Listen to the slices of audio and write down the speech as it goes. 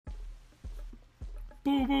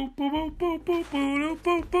Hey!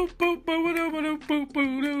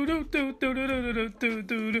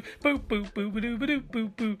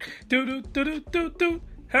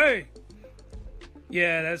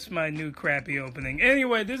 Yeah, that's my new crappy opening.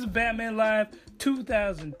 Anyway, this is Batman Live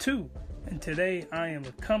 2002, and today I am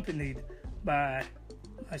accompanied by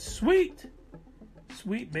my sweet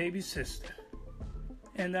baby sister.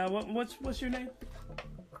 And what's your name?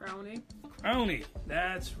 Crony. Crony.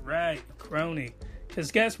 That's right, Crony. Because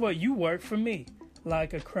guess what? You work for me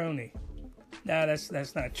like a crony. Nah,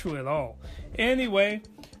 that's not true at all. Anyway,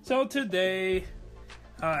 so today,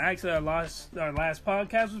 actually our last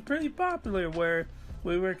podcast was pretty popular, where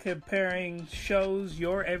we were comparing shows,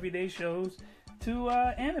 your everyday shows, to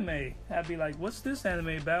anime. I'd be like, what's this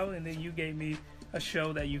anime about? And then you gave me a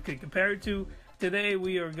show that you could compare it to. Today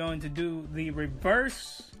we are going to do the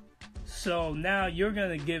reverse. So now you're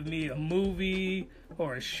going to give me a movie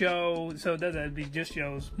or a show. So it doesn't have to be just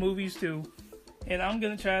shows, movies too. And I'm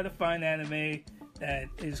going to try to find anime that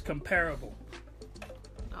is comparable.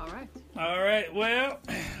 All right. Well,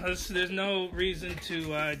 there's no reason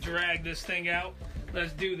to drag this thing out.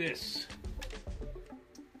 Let's do this.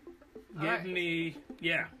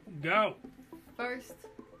 Go. First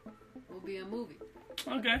will be a movie.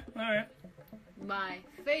 Okay, all right. My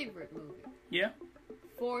favorite movie. Yeah.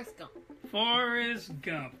 Forrest Gump. Forrest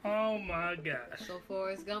Gump. Oh my gosh. So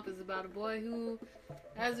Forrest Gump is about a boy who,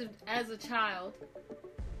 as a child,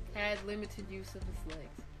 had limited use of his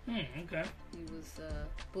legs. Okay. He was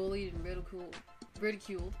bullied and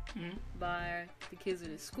ridiculed by the kids at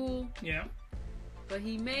his school. Yeah. But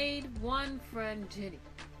he made one friend, Jenny.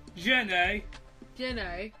 Jenny.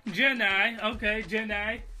 Okay,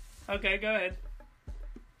 Jenny. Okay, go ahead.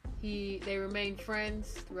 They remained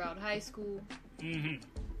friends throughout high school. Mm-hmm.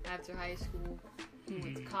 After high school, he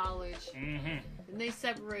went to college. Mm-hmm. And they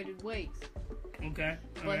separated ways. Okay.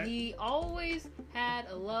 But he always had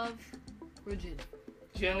a love for Jenny.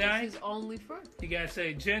 Jenny? That was his only friend. You gotta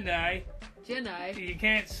say Jenny. You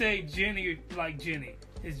can't say Jenny like Jenny.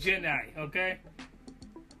 It's Jenny, okay?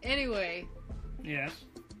 Anyway. Yes.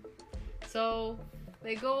 So,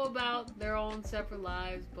 they go about their own separate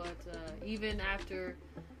lives, but even after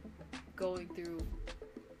going through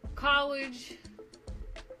college,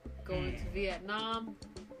 going to Vietnam,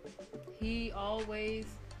 he always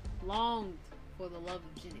longed for the love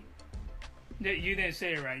of Jenny. You didn't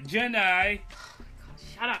say it right. Jenny. Oh my God,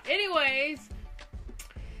 shut up. Anyways,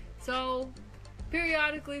 so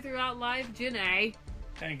periodically throughout life, Jenny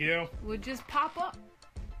Thank you. would just pop up,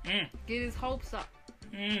 get his hopes up,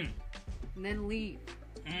 and then leave.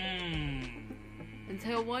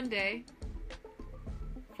 Until one day,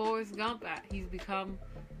 Forrest Gump, he's become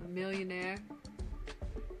a millionaire.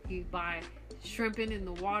 By shrimping in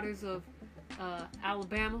the waters of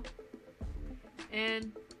Alabama.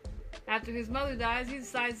 And after his mother dies, he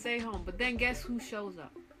decides to stay home. But then guess who shows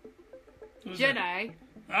up? Jenny.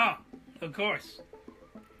 Oh, of course.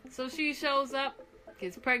 So she shows up,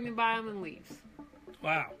 gets pregnant by him, and leaves.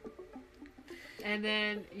 Wow. And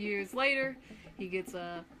then years later, he gets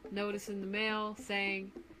a notice in the mail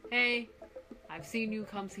saying, "Hey, I've seen you.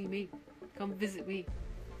 Come see me. Come visit me."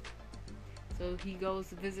 So he goes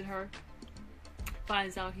to visit her,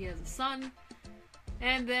 finds out he has a son,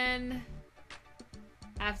 and then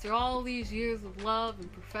after all these years of love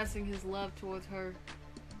and professing his love towards her,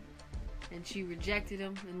 and she rejected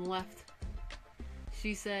him and left,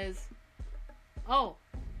 she says, "Oh,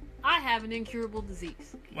 I have an incurable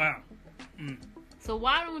disease. Wow. So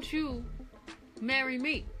why don't you marry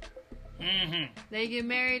me?" They get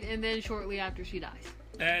married, and then shortly after she dies.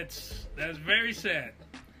 That's very sad.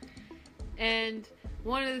 And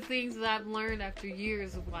one of the things that I've learned after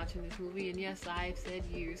years of watching this movie, and yes, I've said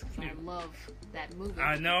years because I love that movie.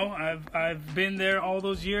 I know. I've been there all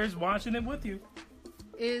those years watching it with you.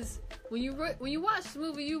 Is when you watch the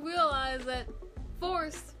movie, you realize that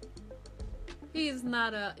Forrest, he is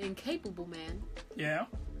not an incapable man. Yeah.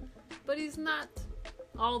 But he's not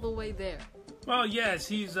all the way there. Well, yes,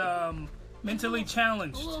 he's mentally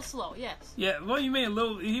challenged. A little slow, yes. Yeah. What do you mean a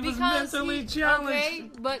little? He was mentally challenged. Okay,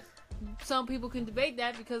 but some people can debate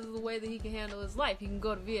that because of the way that he can handle his life. He can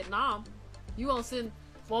go to Vietnam. You won't send...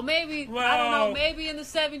 Well, maybe... I don't know. Maybe in the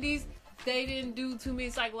 70s, they didn't do too many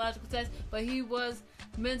psychological tests. But he was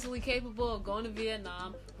mentally capable of going to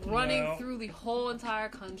Vietnam, running through the whole entire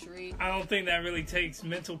country. I don't think that really takes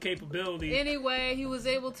mental capability. Anyway, he was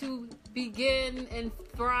able to begin and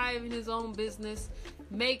thrive in his own business,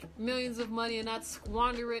 make millions of money and not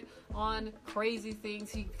squander it on crazy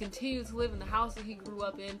things. He continued to live in the house that he grew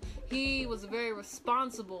up in. He was a very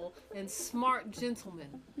responsible and smart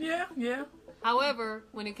gentleman. Yeah. However,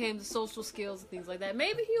 when it came to social skills and things like that,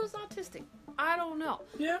 maybe he was autistic. I don't know.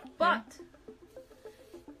 Yeah. But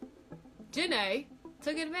Janae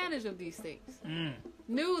took advantage of these things.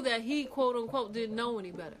 Knew that he, quote unquote, didn't know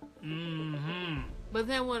any better. Mm-hmm. But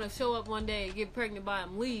then want to show up one day and get pregnant by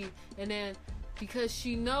him, leave, and then because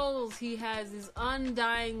she knows he has this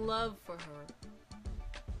undying love for her,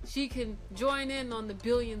 she can join in on the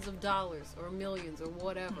billions of dollars or millions or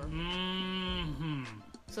whatever. Mm-hmm.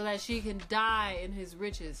 So that she can die in his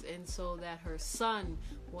riches and so that her son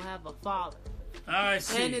will have a father. I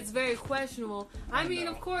see. And it's very questionable. I mean,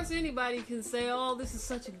 know. of course, anybody can say, oh, this is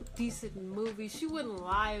such a decent movie. She wouldn't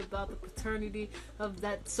lie about the paternity of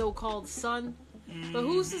that so-called son. But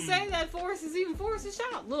who's to say that Forrest is even Forrest's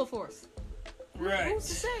child? Little Forrest. Right. Who's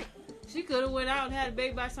to say? She could have went out and had a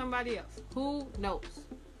baby by somebody else. Who knows?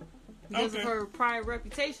 Because of her prior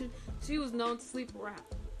reputation, she was known to sleep around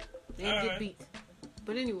and get beat.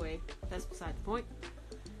 But anyway, that's beside the point.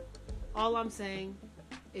 All I'm saying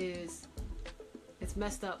is it's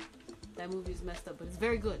messed up. That movie is messed up, but it's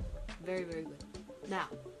very good. Very, very good. Now,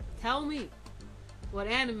 tell me what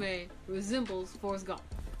anime resembles Forrest Gump.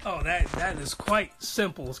 Oh, that is quite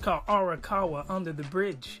simple. It's called Arakawa Under the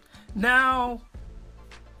Bridge. Now,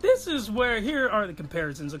 this is where, here are the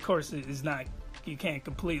comparisons. Of course, it is not, you can't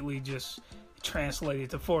completely just translate it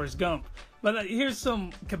to Forrest Gump. But here's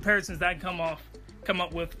some comparisons that I come up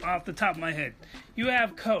with off the top of my head. You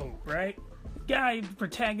have Ko, right? Guy,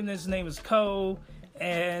 protagonist's name is Ko,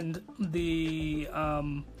 and the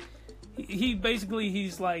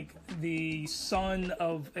he's like the son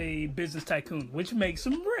of a business tycoon, which makes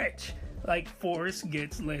him rich, like Forrest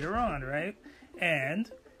gets later on, right?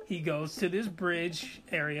 And he goes to this bridge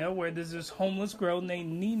area where there's this homeless girl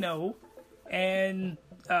named Nino, and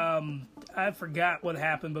I forgot what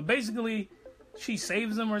happened, but basically she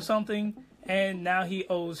saves him or something, and now he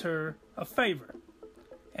owes her a favor.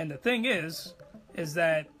 And the thing is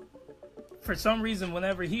that for some reason,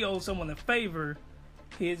 whenever he owes someone a favor,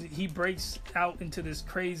 he breaks out into this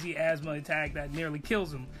crazy asthma attack that nearly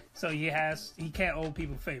kills him. So he can't owe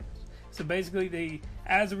people favors. So basically,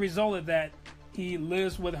 as a result of that, he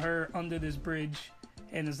lives with her under this bridge,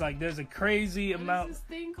 and it's like there's a crazy amount. What is this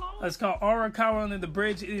thing called? It's called Arakawa Under the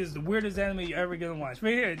Bridge. It is the weirdest anime you're ever gonna watch.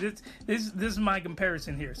 Right here, this is my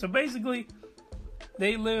comparison here. So basically,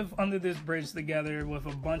 they live under this bridge together with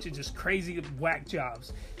a bunch of just crazy whack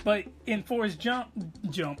jobs. But in Forrest Gump,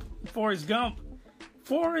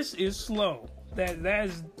 Forrest is slow.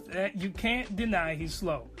 That you can't deny he's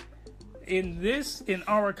slow. In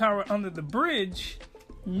Arakawa Under the Bridge,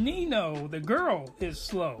 Nino, the girl, is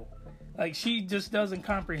slow. Like, she just doesn't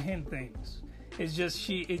comprehend things. It's just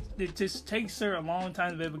it just takes her a long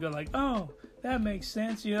time to be able to go like, oh, that makes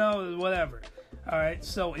sense, whatever. All right.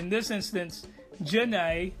 So in this instance,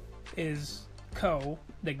 Janae is Ko,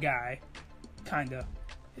 the guy, kinda,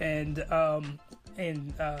 and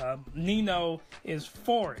Nino is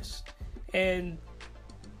Forrest. And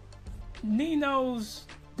Nino's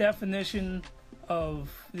definition of,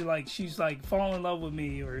 like, she's like, fall in love with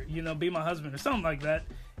me, or be my husband or something like that,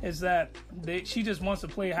 is that she just wants to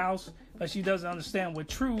play house, but she doesn't understand what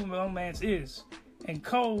true romance is. And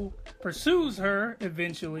Ko pursues her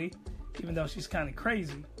eventually, even though she's kind of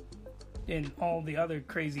crazy, and all the other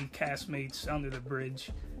crazy castmates under the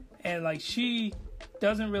bridge. And like, she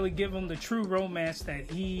doesn't really give him the true romance that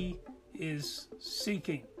he is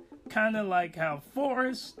seeking. Kind of like how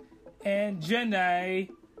Forrest and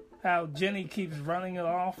Jenny, how Jenny keeps running it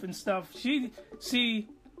off and stuff.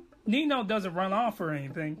 Nino doesn't run off or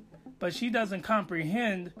anything, but she doesn't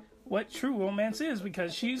comprehend what true romance is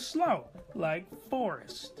because she's slow, like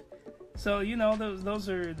Forrest. So, those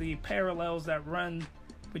are the parallels that run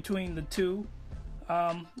between the two.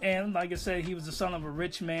 And like I said, he was the son of a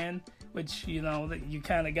rich man, which, that you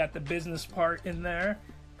kind of got the business part in there.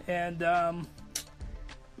 And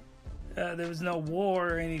there was no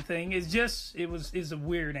war or anything. It's a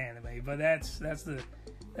weird anime, but that's the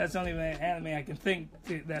only anime I can think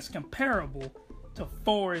that's comparable to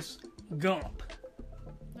Forrest Gump.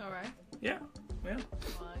 All right. Yeah. Well,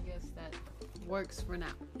 I guess that works for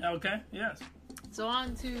now. Okay. Yes. So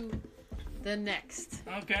on to the next.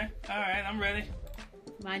 Okay. All right. I'm ready.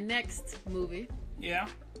 My next movie. Yeah.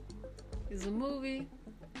 Is a movie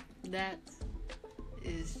that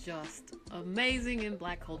is just amazing in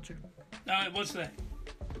black culture. All right. What's that?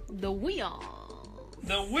 The Wiz.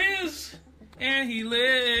 The Wiz. And he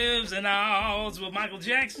lives in Oz with Michael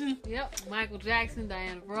Jackson. Yep, Michael Jackson,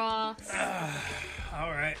 Diana Ross.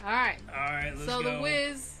 All right. Let's go. So The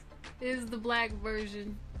Wiz is the black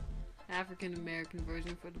version, African American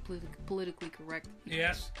version for the politically correct.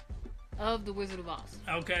 Yes. Of The Wizard of Oz.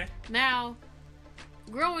 Okay. Now,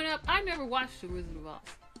 growing up, I never watched The Wizard of Oz.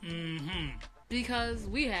 Mm-hmm. Because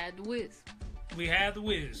we had The Wiz. We had The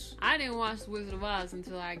Wiz. I didn't watch The Wizard of Oz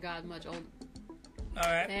until I got much older.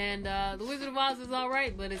 Alright. And The Wizard of Oz is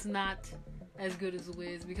alright, but it's not as good as The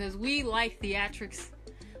Wiz. Because we like theatrics.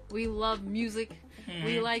 We love music. Mm-hmm.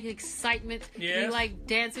 We like excitement. Yes. We like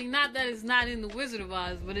dancing. Not that it's not in The Wizard of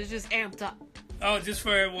Oz, but it's just amped up. Oh, just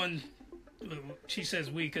for everyone, she says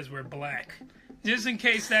we because we're black. Just in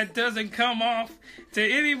case that doesn't come off to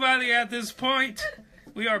anybody at this point,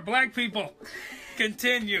 we are black people.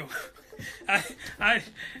 Continue. I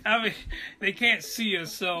mean, they can't see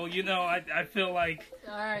us, so, you know, I feel like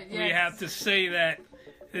we have to say that.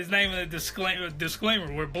 His name is a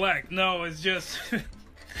disclaimer, we're black. No, it's just,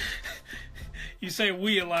 you say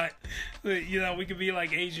we a lot. You know, we could be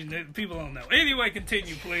like Asian. People don't know. Anyway,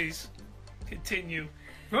 continue, please. Continue.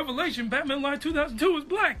 Revelation, Batman Line 2002 is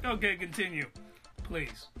black. Okay, continue.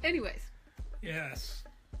 Please. Anyways. Yes.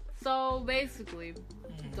 So, basically,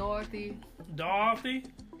 Dorothy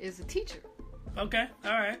is a teacher. Okay,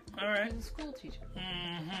 alright. She's a school teacher.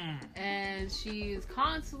 Mm-hmm. And she is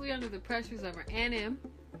constantly under the pressures of her Aunt Em.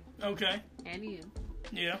 Okay. Annie M.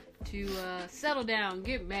 Yeah. To settle down,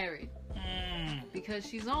 get married. Because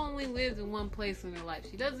she's only lived in one place in her life.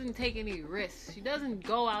 She doesn't take any risks. She doesn't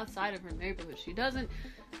go outside of her neighborhood. She doesn't,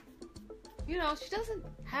 she doesn't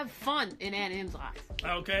have fun in Aunt M's eyes.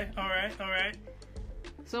 Okay, alright.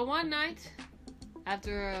 So one night,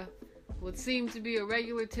 after what seemed to be a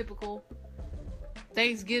regular, typical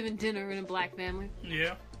Thanksgiving dinner in a black family.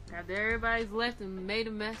 Yeah. After everybody's left and made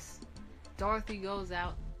a mess, Dorothy goes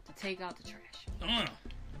out to take out the trash.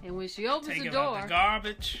 And when she opens the door, out the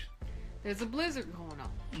garbage. There's a blizzard going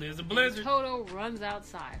on. There's a blizzard. And Toto runs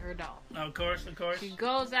outside, her dog. Of course. She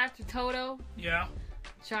goes after Toto. Yeah.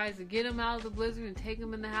 Tries to get him out of the blizzard and take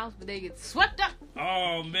him in the house, but they get swept up.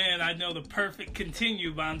 Oh, man, I know the perfect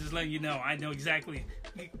continue, but I'm just letting you know. I know exactly.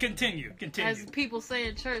 Continue. As people say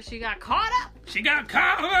in church, she got caught up. Continue.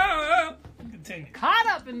 Caught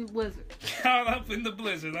up in the blizzard. Caught up in the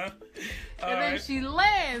blizzard, huh? Then she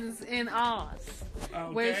lands in Oz,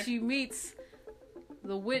 where she meets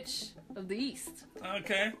the Witch of the East.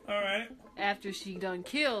 Okay, alright. After she done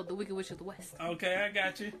killed the Wicked Witch of the West. Okay, I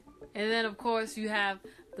got you. And then, of course, you have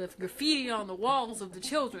the graffiti on the walls of the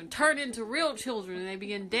children turn into real children, and they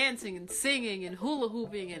begin dancing and singing and hula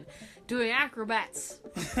hooping and doing acrobats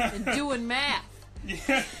and doing math.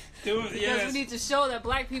 Yeah, because we need to show that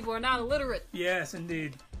black people are not illiterate. Yes,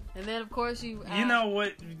 indeed. And then, of course, you know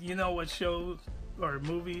what shows or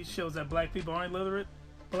movie shows that black people aren't illiterate?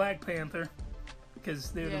 Black Panther.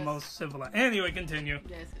 Because they're the most civilized. Anyway, continue.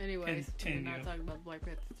 Yes, anyways. We're not talking about Black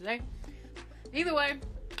Panther today. Either way,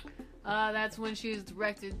 that's when she is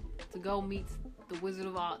directed to go meet the Wizard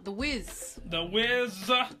of Oz. The Wiz. The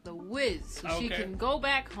Wiz. So she can go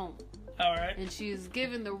back home. Alright. And she is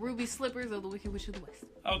given the ruby slippers of the Wicked Witch of the West.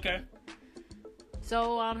 Okay.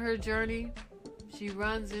 So on her journey, she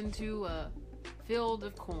runs into a field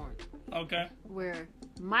of corn. Okay. Where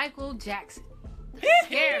Michael Jackson, the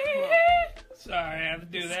Scarecrow. Sorry, I have to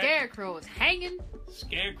do that. Scarecrow is hanging.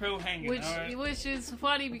 Scarecrow hanging. Which is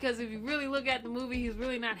funny because if you really look at the movie, he's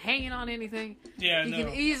really not hanging on anything. Yeah, he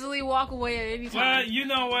can easily walk away at any time. Well, you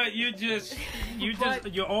know what?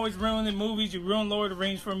 You're always ruining movies. You ruin Lord of the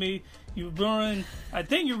Rings for me. I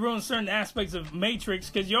think you ruin certain aspects of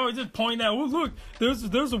Matrix because you always just point out, oh look,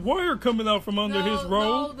 there's a wire coming out from under his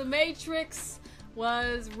robe. No, the Matrix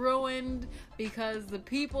was ruined because the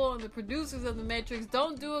people and the producers of the Matrix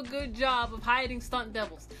don't do a good job of hiding stunt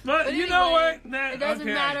doubles. But anyway, you know what? It doesn't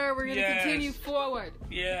matter. We're going to continue forward.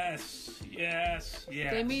 Yes.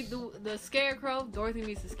 They meet the Scarecrow. Dorothy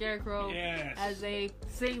meets the Scarecrow. Yes. As they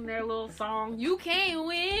sing their little song, "You Can't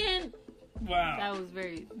Win." Wow. That was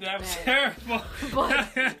very That was terrible. But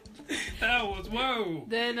that was, whoa.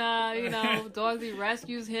 Then, Dorothy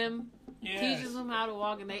rescues him. Yes. Teaches him how to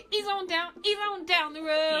walk, and he's on down the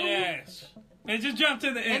road. Yes. And just jump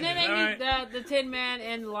to the end. And then they meet the Tin Man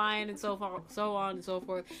and the Lion and so on and so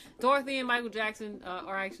forth. Dorothy and Michael Jackson,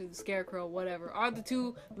 or actually the Scarecrow, whatever, are the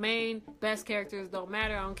two main best characters. Don't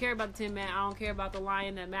matter. I don't care about the Tin Man. I don't care about the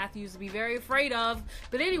Lion that Matthew used to be very afraid of.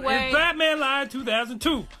 But anyway, it's Batman Lion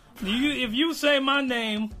 2002. If you say my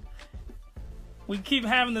name, we keep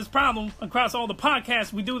having this problem across all the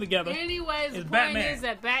podcasts we do together. Anyways, the point is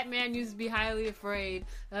that Batman used to be highly afraid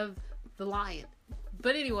of the Lion.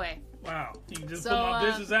 But anyway. Wow. You just put my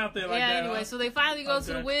business out there like that. Yeah, anyway, so they finally go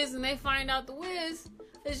to the Wiz, and they find out the Wiz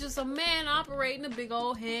is just a man operating a big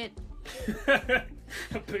old head.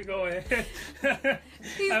 A big old head.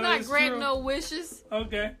 He's not granting no wishes.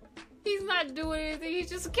 Okay. He's not doing anything. He's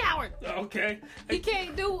just a coward. Okay. He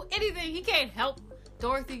can't do anything. He can't help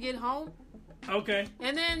Dorothy get home. Okay.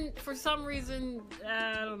 And then, for some reason,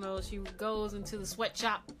 I don't know, she goes into the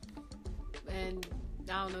sweatshop and,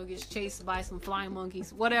 I don't know, gets chased by some flying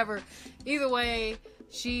monkeys. Whatever. Either way,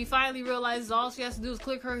 she finally realizes all she has to do is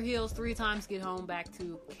click her heels 3 times to get home back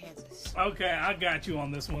to Kansas. Okay, I got you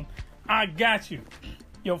on this one. I got you.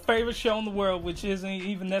 Your favorite show in the world, which isn't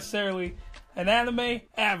even necessarily an anime,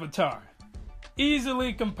 Avatar.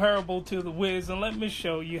 Easily comparable to The Wiz, and let me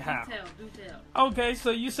show you how. Do tell. Okay,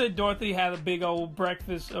 so you said Dorothy had a big old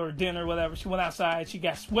breakfast or dinner, whatever. She went outside, she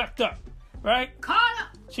got swept up, right? Caught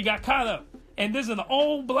up! She got caught up. And this is an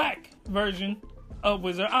old black version of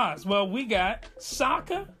Wizard of Oz. Well, we got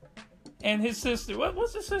Sokka and his sister.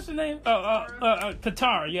 What's his sister's name?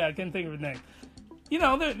 Katara. Yeah, I can't think of her name. You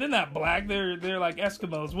know, they're not black. They're like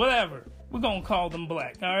Eskimos. Whatever. We're gonna call them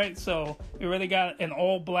black. All right. So we already got an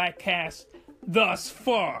all black cast thus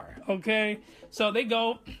far. Okay. So they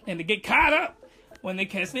go and they get caught up when they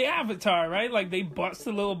catch the Avatar, right? Like they bust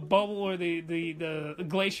the little bubble or the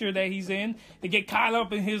glacier that he's in. They get caught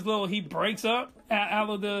up in his little. He breaks up out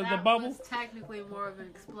of the bubble. Was technically more of an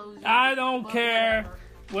explosion. I don't care.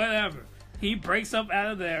 Whatever. He breaks up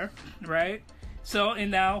out of there, right? So and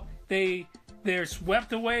now they're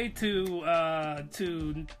swept away to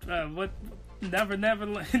what? Never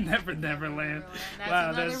Neverland.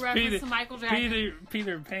 Wow, that's Peter to Michael Jackson.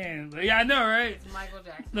 Peter Pan. Yeah, I know, right? It's Michael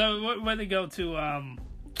Jackson. So where they go to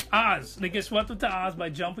Oz. They get swept up to Oz by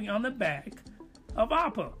jumping on the back of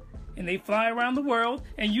Appa. And they fly around the world.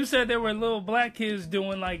 And you said there were little black kids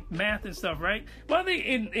doing like math and stuff, right? Well, they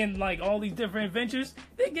in like all these different adventures,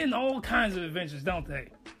 they get in all kinds of adventures, don't they?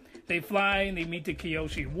 They fly and they meet the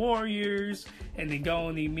Kyoshi warriors, and they go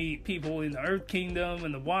and they meet people in the Earth Kingdom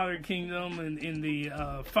and the Water Kingdom and in the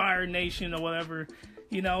Fire Nation or whatever,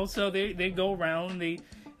 you know. So they go around and they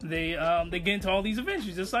get into all these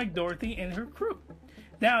adventures, just like Dorothy and her crew.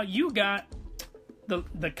 Now you got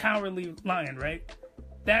the Cowardly Lion, right?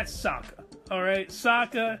 That's Sokka. All right,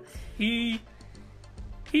 Sokka, he's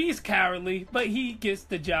cowardly, but he gets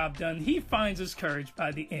the job done. He finds his courage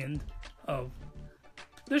by the end of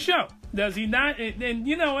the show. Does he not? And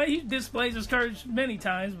you know, he displays his courage many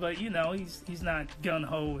times, but you know, he's not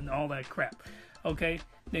gung-ho and all that crap. Okay?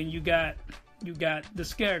 Then you got the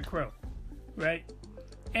Scarecrow, right?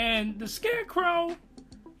 And the Scarecrow,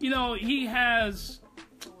 you know, he has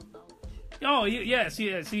yes.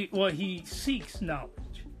 He seeks knowledge.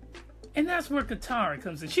 And that's where Katara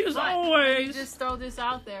comes in. She was always just throw this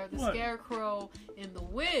out there. The What? Scarecrow in The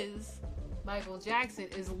Wiz, Michael Jackson,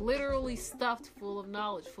 is literally stuffed full of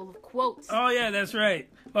knowledge, full of quotes. Oh yeah, that's right.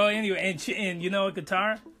 Well, anyway, and you know what,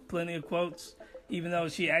 Katara, plenty of quotes. Even though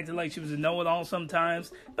she acted like she was a know-it-all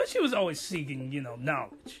sometimes, but she was always seeking, you know,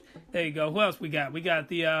 knowledge. There you go. Who else we got? We got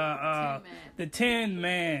the Tin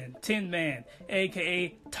Man,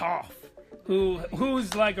 aka Toph,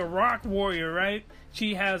 who's like a rock warrior, right?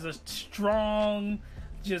 She has a strong,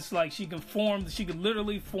 just like she could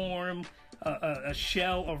literally form a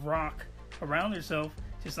shell of rock around herself,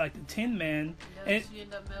 just like the Tin Man. Does she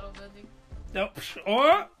end up metal bending? Nope.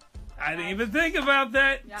 Or I didn't even think about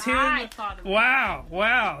that. I thought of it.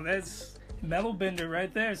 Wow, that's metal bender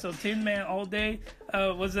right there. So Tin Man all day.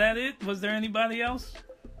 Was that it? Was there anybody else?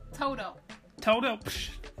 Toto,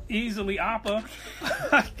 easily Appa.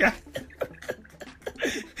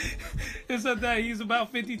 It's that he's about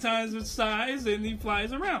 50 times his size and he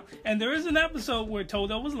flies around. And there is an episode where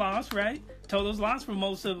Toto was lost, right? Toto's lost for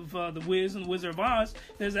most of the Wiz and Wizard of Oz.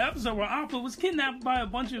 There's an episode where Appa was kidnapped by a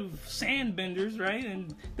bunch of sandbenders, right?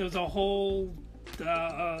 And there was a whole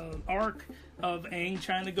arc of Aang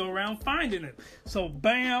trying to go around finding him. So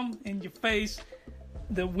bam, in your face,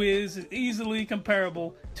 the Wiz is easily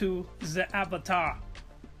comparable to the Avatar.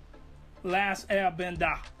 Last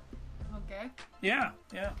Airbender. Okay. Yeah.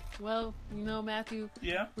 Well, you know, Matthew.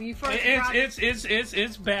 Yeah. When you first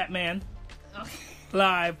It's Batman Okay.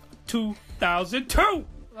 Live 2002.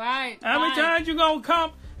 Right. How many times you gonna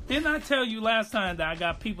come? Didn't I tell you last time that I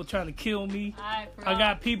got people trying to kill me? I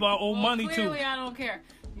got people I owe money to. Clearly, I don't care.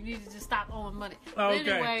 You need to just stop owing money.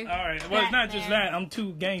 Okay. Anyway, all right. Well, it's not just that. I'm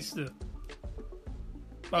too gangster.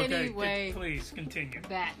 Okay. Anyway, Please continue.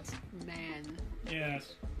 Batman.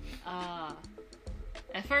 Yes.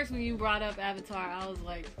 At first, when you brought up Avatar, I was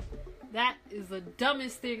like, that is the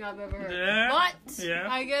dumbest thing I've ever heard. Yeah, but yeah.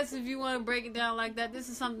 I guess if you want to break it down like that, this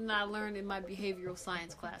is something that I learned in my behavioral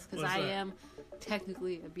science class, because I am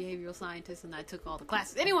technically a behavioral scientist and I took all the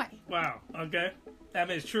classes. Anyway. Wow. Okay. That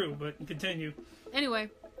is true, but continue. Anyway,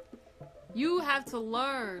 you have to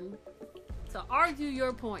learn to argue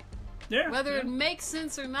your point. Yeah. Whether it makes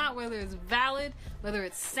sense or not, whether it's valid, whether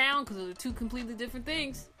it's sound, because those are two completely different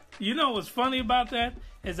things. You know what's funny about that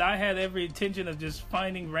is I had every intention of just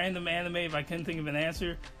finding random anime if I couldn't think of an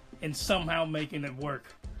answer, and somehow making it work.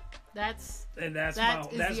 That's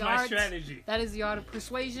my strategy. That is the art of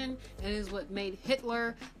persuasion, and is what made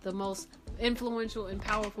Hitler the most influential and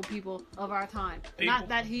powerful people of our time. Not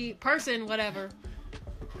that whatever.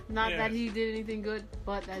 Not that he did anything good,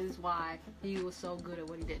 but that is why he was so good at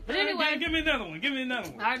what he did. But anyway, give me another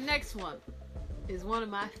one. Our next one is one of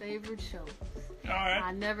my favorite shows. All right.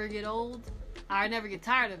 I never get old. I never get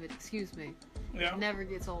tired of it. Excuse me. Yeah. It never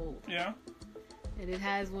gets old. Yeah. And it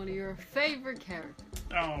has one of your favorite characters.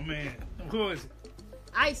 Oh man, who is it?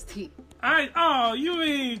 Ice-T. You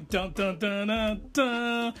mean dun dun dun dun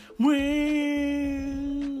dun?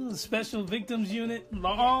 Well, Special Victims Unit,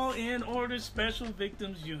 Law and Order Special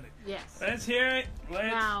Victims Unit. Yes. Let's hear it.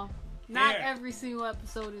 Now, not every single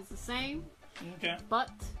episode is the same. Okay.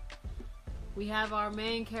 But we have our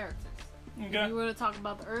main characters. Okay. If you were to talk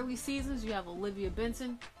about the early seasons, you have Olivia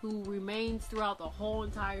Benson, who remains throughout the whole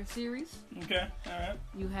entire series. Okay. All right.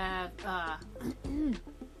 You have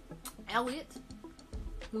Elliot,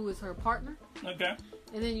 who is her partner. Okay.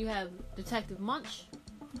 And then you have Detective Munch,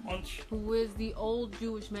 who is the old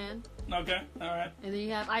Jewish man. Okay. All right. And then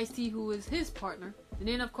you have Ice-T, who is his partner. And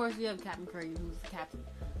then, of course, you have Captain Crane, who's the captain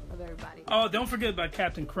of everybody. Oh, don't forget about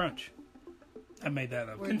Captain Crunch. I made that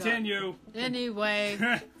up. Continue. Done. Anyway.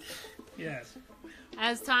 Yes.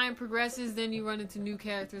 As time progresses, then you run into new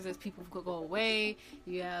characters as people go away.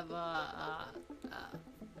 You have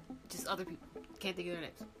just other people. Can't think of their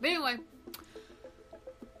names. But anyway.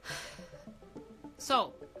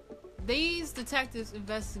 So, these detectives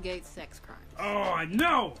investigate sex crimes. Oh, I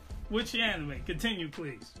know! Which anime? Continue,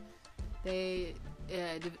 please. They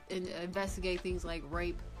investigate things like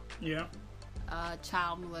rape. Yeah.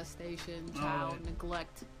 Child molestation, child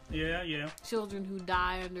neglect. Yeah. Children who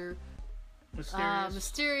die under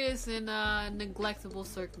mysterious and neglectable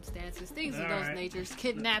circumstances. Things of those natures.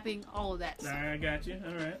 Kidnapping, all of that stuff. I got you.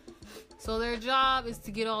 All right. So their job is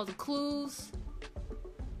to get all the clues,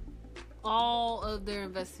 all of their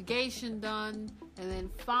investigation done, and then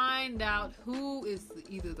find out who is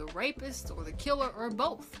either the rapist or the killer or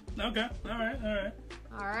both. Okay.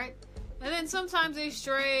 All right. And then sometimes they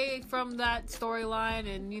stray from that storyline,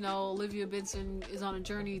 and Olivia Benson is on a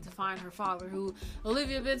journey to find her father, who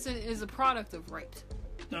Olivia Benson is a product of rape.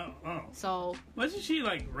 Oh. So wasn't she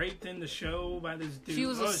raped in the show by this dude? She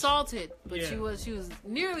was assaulted, but she was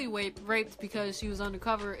nearly raped because she was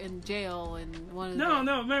undercover in jail and one of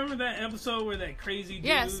No, remember that episode where that crazy dude?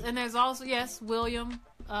 Yes, and there's also William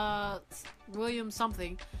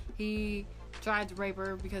something. He tried to rape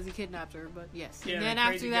her because he kidnapped her, but yes. Yeah, and then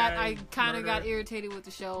after that, I kind of got irritated with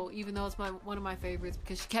the show, even though it's one of my favorites,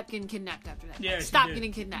 because she kept getting kidnapped after that. Yeah, Stop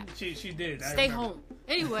getting kidnapped. She did. Stay home.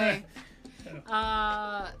 Anyway,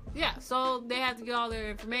 so they have to get all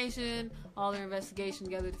their information, all their investigation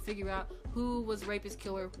together to figure out who was rapist,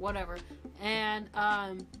 killer, whatever. And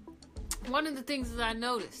one of the things that I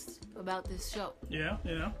noticed about this show,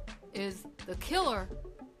 is the killer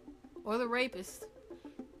or the rapist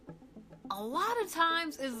a lot of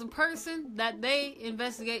times is the person that they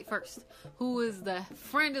investigate first, who is the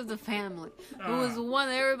friend of the family, who is the one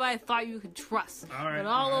that everybody thought you could trust. But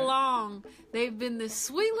all along, they've been this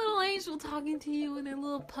sweet little angel talking to you in their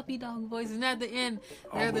little puppy dog voice, and at the end,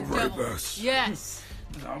 they're the devil. Yes.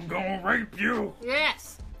 I'm gonna rape you.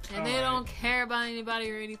 Yes. And they don't care about anybody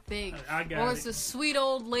or anything. Or it's a sweet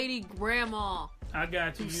old lady grandma. I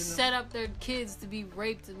got you. Who set up their kids to be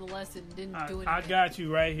raped and molested and didn't do anything. I got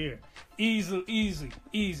you right here.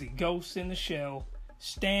 Easy. Ghost in the Shell,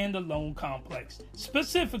 standalone complex.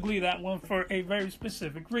 Specifically that one for a very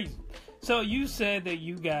specific reason. So you said that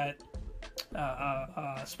you got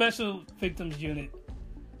Special Victims Unit,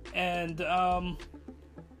 and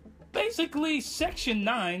basically Section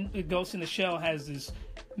 9, Ghost in the Shell, has this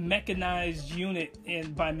mechanized unit,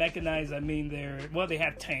 and by mechanized I mean they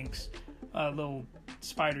have tanks. Little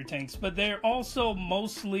spider tanks, but they're also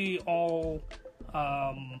mostly all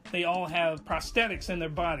they all have prosthetics in their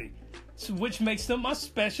body, which makes them a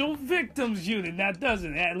special victims unit. Now,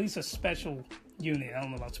 doesn't at least a special unit? I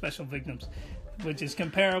don't know about special victims, which is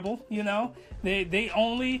comparable. They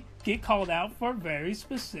only get called out for very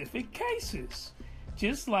specific cases,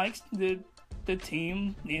 just like the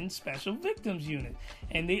team in Special Victims Unit,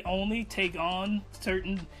 and they only take on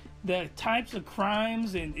the types of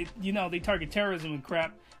crimes, and they target terrorism and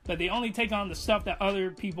crap, but they only take on the stuff that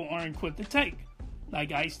other people aren't equipped to take.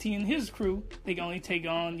 Like Ice-T and his crew, they can only take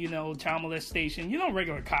on, child molestation.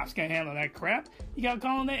 Regular cops can't handle that crap. You gotta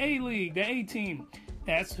call on the A-League, the A-Team.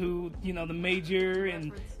 That's who, the Major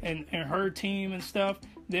and her team and stuff.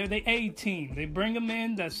 They're the A team. They bring them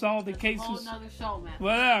in that solve the cases. Whole nother show, man.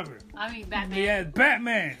 Whatever. I mean, Batman. Yeah,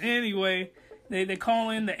 Batman. Anyway, they call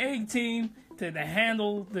in the A team to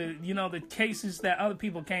handle the cases that other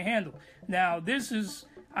people can't handle. Now,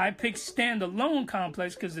 I picked Standalone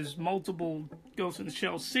Complex because there's multiple Ghost in the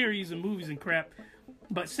Shell series and movies and crap.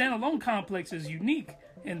 But Standalone Complex is unique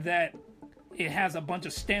in that it has a bunch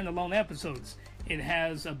of standalone episodes. It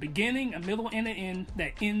has a beginning, a middle, and an end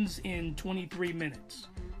that ends in 23 minutes,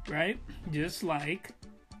 right? Just like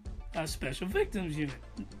a Special Victims Unit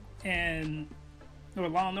or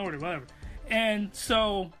Law and Order, whatever. And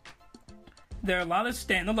so there are a lot of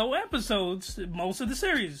standalone episodes. Most of the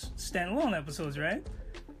series standalone episodes, right?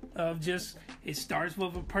 Of just, it starts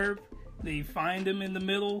with a perp, they find him in the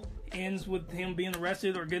middle, ends with him being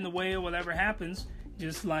arrested or getting away or whatever happens,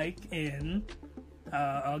 just like in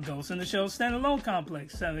a Ghost in the Shell Standalone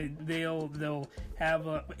Complex. I mean, they'll have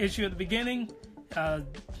an issue at the beginning, have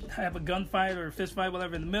a gunfight or a fist fight,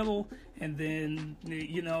 whatever, in the middle, and then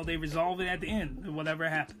they resolve it at the end, whatever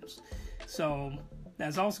happens. So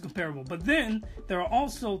that's also comparable. But then there are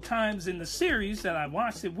also times in the series that I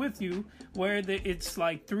watched it with you where it's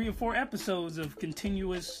like 3 or 4 episodes of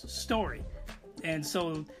continuous story. And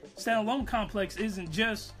so Standalone Complex isn't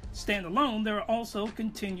just standalone, there are also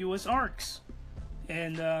continuous arcs.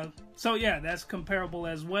 And so yeah, that's comparable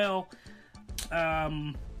as well.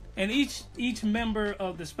 And each member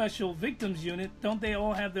of the Special Victims Unit, don't they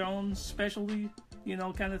all have their own specialty,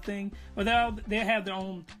 kind of thing? Or they have their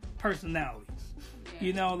own personalities.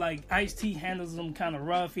 Yeah. Like Ice-T handles them kind of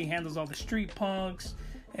rough. He handles all the street punks.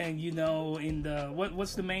 And in the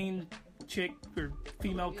what's the main chick or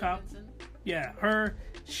female cop? Vincent. Yeah, her.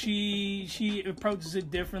 She approaches it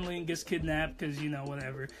differently and gets kidnapped because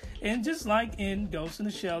whatever. And just like in Ghost in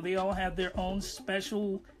the Shell, they all have their own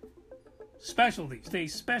specialties. They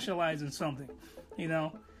specialize in something.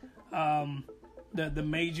 The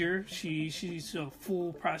major, she's a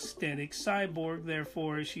full prosthetic cyborg,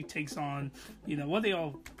 therefore she takes on, they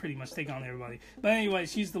all pretty much take on everybody. But anyway,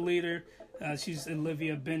 she's the leader. She's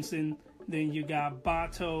Olivia Benson. Then you got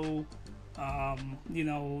Bato,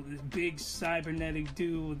 big cybernetic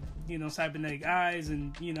dude with, cybernetic eyes,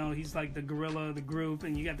 and, he's like the gorilla of the group.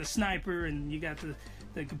 And you got the sniper, and you got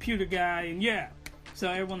the computer guy, and yeah. So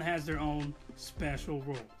everyone has their own special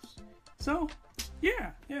roles. So,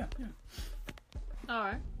 yeah. All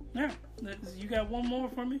right. Yeah. You got one more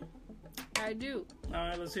for me? I do. All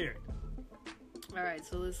right, let's hear it. All right,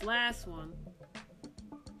 so this last one,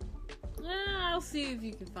 I'll see if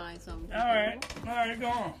you can find something. All right, go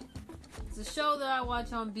on. It's a show that I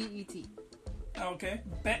watch on BET. Okay,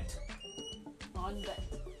 bet. On Bet.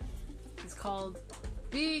 It's called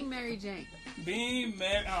Being Mary Jane.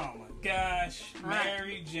 Oh my gosh,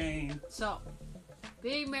 Mary Jane. So,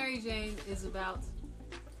 Being Mary Jane is about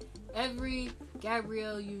every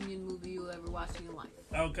Gabrielle Union movie you'll ever watch in your life.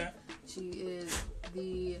 Okay. She is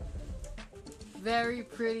the very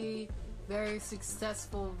pretty, very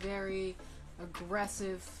successful, very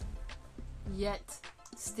aggressive, yet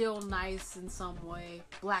still nice in some way,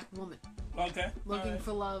 black woman. Okay. Looking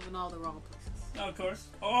for love in all the wrong places. Of course.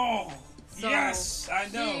 Oh, so yes, I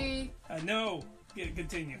know.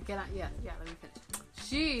 Continue. Yeah, let me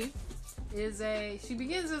finish. She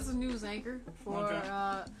begins as a news anchor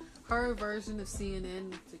for her version of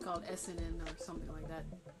CNN. It's called SNN or something like that.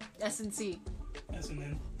 SNC.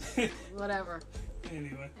 SNN. Whatever.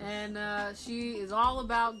 Anyway. And she is all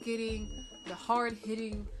about getting the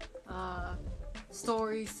hard-hitting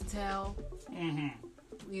stories to tell.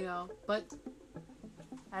 Mm-hmm. But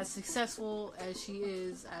as successful as she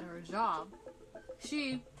is at her job,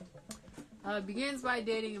 she begins by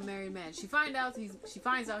dating a married man. She finds out he's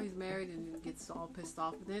married and gets all pissed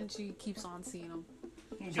off. But then she keeps on seeing him,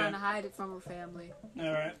 trying to hide it from her family.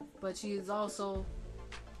 All right. But she is also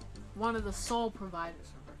one of the sole providers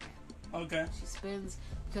for her family. Okay.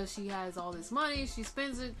 Because she has all this money, she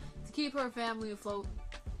spends it to keep her family afloat.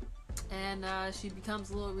 And she becomes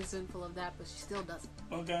a little resentful of that, but she still does it.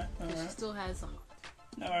 Okay. All right. She still has a heart.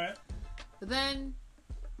 All right. But then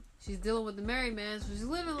she's dealing with the married man, so she's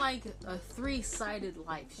living like a 3-sided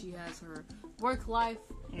life. She has her work life,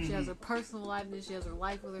 she has her personal life, and then she has her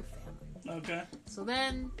life with her family. Okay. So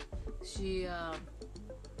then she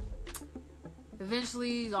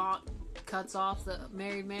eventually cuts off the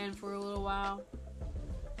married man for a little while.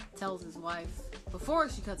 Tells his wife, before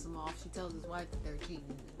she cuts him off, she tells his wife that they're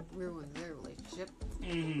cheating and ruins their relationship.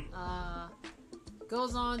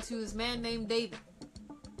 Goes on to his man named David.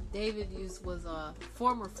 David was a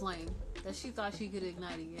former flame that she thought she could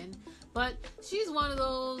ignite again. But she's one of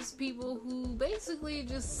those people who basically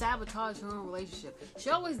just sabotage her own relationship. She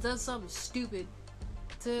always does something stupid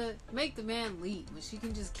to make the man leave, but she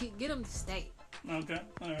can just get him to stay. Okay,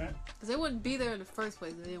 all right. Because they wouldn't be there in the first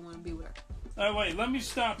place if they didn't want to be with her. All right, wait, let me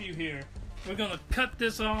stop you here. We're going to cut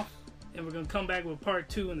this off, and we're going to come back with part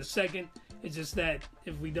 2 in a second. It's just that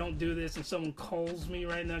if we don't do this and someone calls me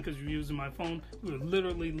right now because you're using my phone, we would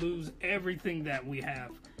literally lose everything that we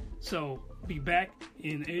have. So, be back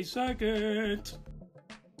in a second.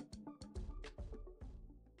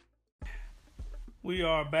 We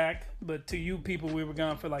are back, but to you people, we were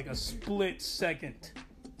gone for like a split second.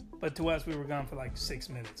 But to us, we were gone for like 6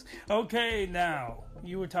 minutes. Okay, now,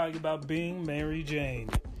 you were talking about being Mary Jane.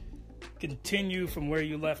 Continue from where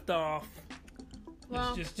you left off.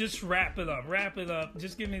 Well, just wrap it up. Wrap it up.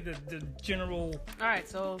 Just give me the general Alright,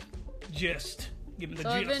 so gist. Give me the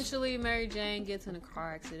so gist. eventually Mary Jane gets in a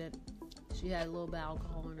car accident. She had a little bit of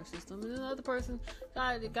alcohol in her system, and another person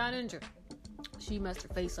got injured. She messed her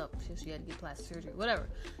face up, so she had to get plastic surgery, whatever.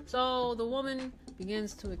 So the woman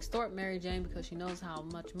begins to extort Mary Jane because she knows how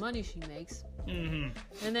much money she makes. Mm-hmm.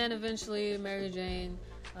 And then eventually Mary Jane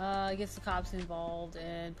gets the cops involved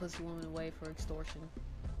and puts the woman away for extortion.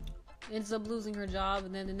 Ends up losing her job,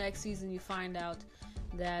 and then the next season you find out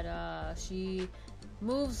that she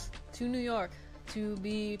moves to New York to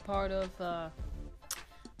be part of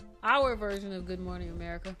our version of Good Morning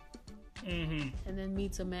America. Mm-hmm. And then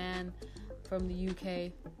meets a man from the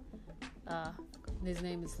UK. His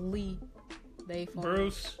name is Lee.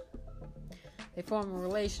 Bruce. They form a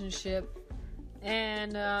relationship.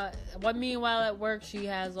 And meanwhile at work, she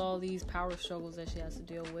has all these power struggles that she has to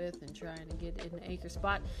deal with and trying to get in the anchor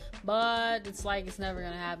spot. But it's like it's never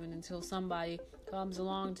going to happen until somebody comes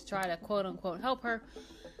along to try to quote-unquote help her.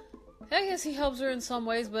 I guess he helps her in some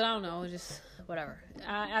ways, but I don't know. Just whatever.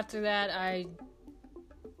 After that, I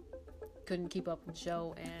couldn't keep up with the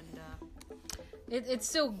show, and it's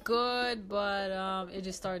still good, but it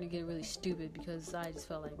just started to get really stupid because I just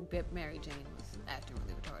felt like Mary Jane was acting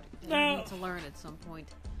really retarded. And you need to learn at some point.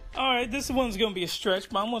 Alright, this one's going to be a stretch,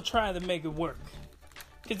 but I'm going to try to make it work.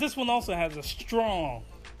 Because this one also has a strong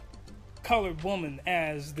colored woman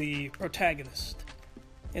as the protagonist.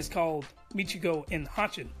 It's called Michiko in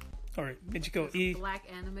Hatchin. Or Michiko E. Black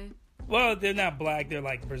anime? Well, they're not black. They're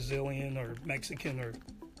like Brazilian or Mexican or...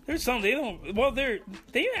 There's some... They don't... Well, they're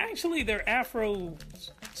Afro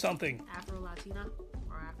something. Afro-Latina?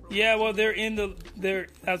 Or Afro... Yeah, well, they're in the...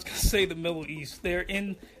 I was going to say the Middle East. They're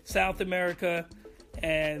in South America,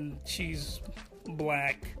 and she's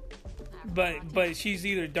black. But she's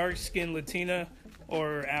either dark-skinned Latina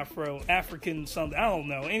or African something. I don't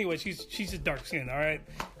know. Anyway, she's just dark-skinned, all right?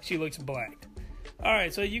 She looks black. All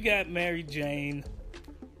right, so you got Mary Jane.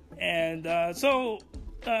 And so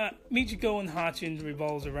Michiko in Hatchin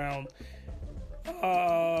revolves around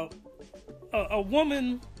a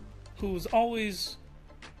woman who's always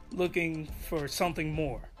looking for something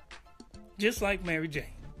more. Just like Mary Jane.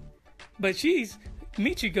 But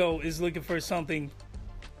Michiko is looking for something,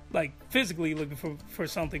 like physically looking for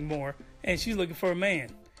something more. And she's looking for a man.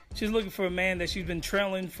 She's looking for a man that she's been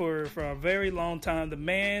trailing for a very long time. The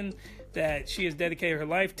man that she has dedicated her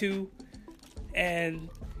life to. And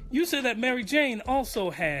you said that Mary Jane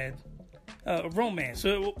also had a romance.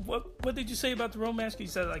 So what did you say about the romance? You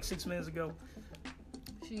said it like 6 minutes ago.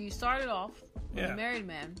 She started off with a married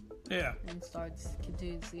man. Yeah. And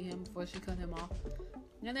continued to see him before she cut him off.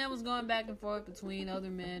 And then was going back and forth between other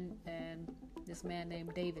men and this man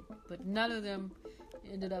named David. But none of them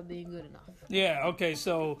ended up being good enough. Yeah, okay,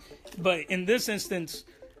 so, but in this instance,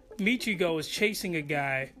 Michiko is chasing a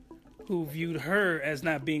guy who viewed her as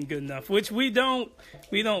not being good enough, which we don't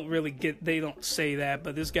really get. They don't say that,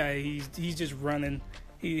 but this guy, he's just running.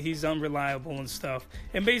 He's unreliable and stuff.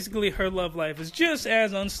 And basically, her love life is just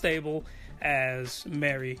as unstable as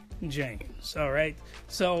Mary Jane's. All right,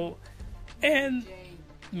 so and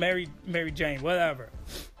Mary Jane, whatever.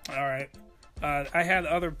 All right. I had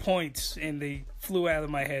other points and they flew out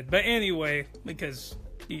of my head. But anyway, because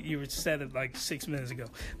you said it like 6 minutes ago.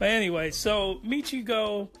 But anyway, so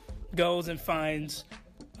Michiko goes and finds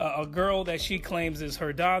a girl that she claims is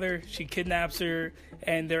her daughter. She kidnaps her,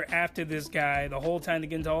 and they're after this guy the whole time to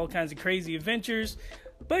get into all kinds of crazy adventures.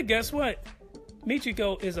 But guess what?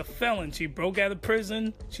 Michiko is a felon. She broke out of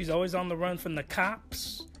prison. She's always on the run from the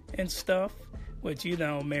cops and stuff. Which, you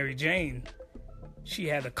know, Mary Jane, she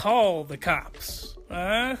had to call the cops.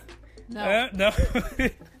 No. No.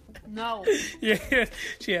 No. Yeah,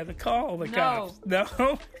 she had to call the cops.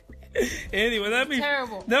 No. Anyway, let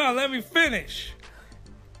me finish.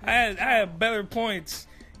 I had better points.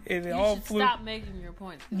 And you should stop making your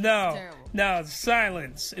points. No,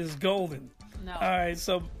 silence is golden. No. All right,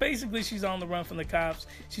 so basically she's on the run from the cops.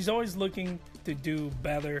 She's always looking to do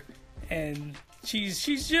better. And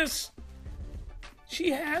she's just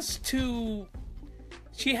she has to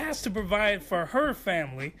provide for her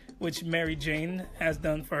family, which Mary Jane has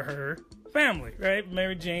done for her family, right?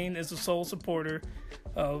 Mary Jane is the sole supporter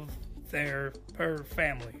of her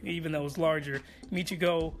family, even though it's larger.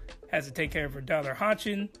 Michiko has to take care of her daughter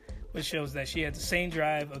Hachin, which shows that she had the same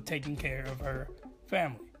drive of taking care of her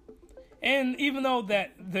family. And even though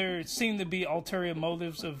that there seem to be ulterior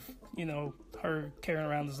motives of, her carrying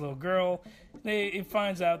around this little girl, it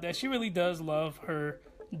finds out that she really does love her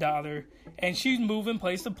daughter, and she's moving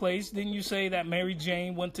place to place. Didn't you say that Mary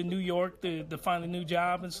Jane went to New York to find a new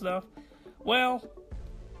job and stuff? Well,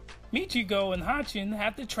 Michiko and Hachin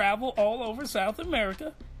have to travel all over South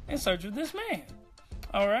America in search of this man.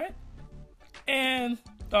 All right? And,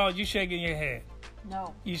 you're shaking your head.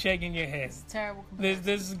 No. You're shaking your head. It's a terrible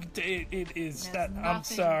comparison. It is. That I'm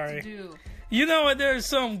sorry. To do. You know what? There's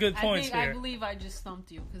some good points here. I believe I just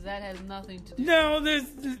stumped you, because that has nothing to do. No, there's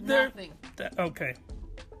nothing. Okay.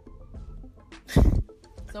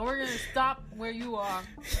 So we're gonna stop where you are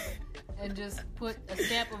and just put a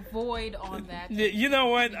stamp of void on that. You know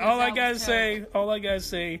what? All I gotta say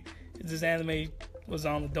is this anime was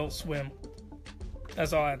on Adult Swim.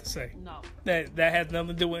 That's all I have to say. No. That has nothing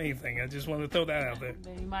to do with anything. I just want to throw that out there.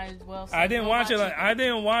 Then you might as well say I didn't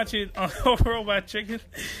watch it on Robot Chicken.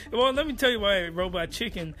 Well, let me tell you why Robot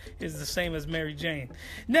Chicken is the same as Mary Jane.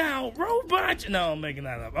 Now, No, I'm making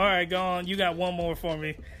that up. All right, go on. You got one more for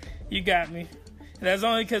me. You got me. That's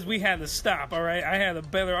only because we had to stop, all right? I had a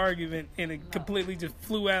better argument, and it completely just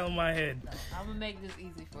flew out of my head. No. I'm going to make this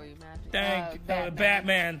easy for you, man. Thank you.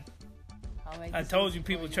 Batman. I told you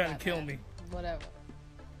people trying to kill me. Whatever.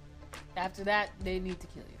 After that, they need to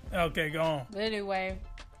kill you. Okay, go on. But anyway,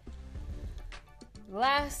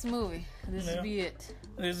 last movie. This will be it.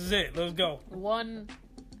 This is it. Let's go.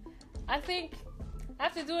 I think,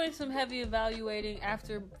 after doing some heavy evaluating,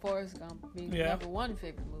 after Forrest Gump being the number one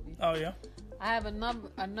favorite movie. Oh, yeah? I have a number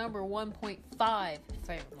 1.5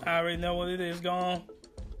 favorite movie. I already know what it is. Go on.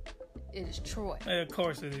 It is Troy. Yeah, of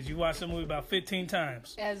course it is. You watched the movie about 15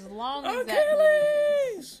 times. As long as that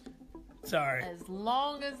movie is. Sorry. As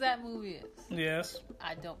long as that movie is. Yes.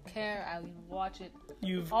 I don't care. I will watch it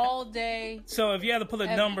all day. So if you had to put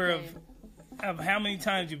a number of how many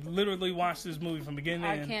times you've literally watched this movie from beginning to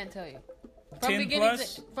end. I can't tell you. From 10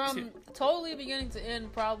 plus? From totally beginning to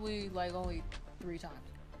end, probably like only 3 times.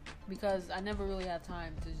 Because I never really have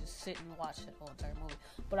time to just sit and watch the whole entire movie.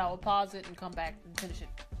 But I will pause it and come back and finish it.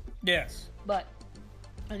 Yes. But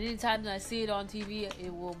any time that I see it on TV,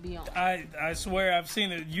 it will be on. I swear I've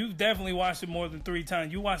seen it. You've definitely watched it more than 3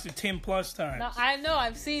 times. You watched it 10 plus times. Now, I know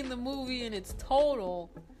I've seen the movie in its total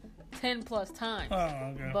 10 plus times.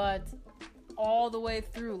 Oh, okay. But all the way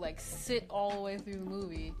through, like sit all the way through the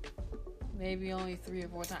movie, maybe only 3 or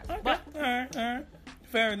 4 times. Okay. But, all right.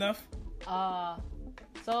 Fair enough.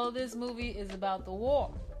 So this movie is about the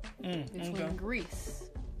war between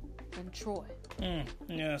Greece and Troy.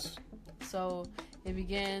 Yes. So it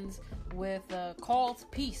begins with a call to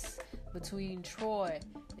peace between Troy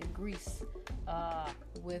and Greece,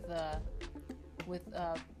 with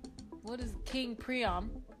what is King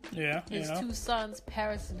Priam? Yeah. His 2 sons,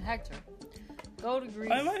 Paris and Hector, go to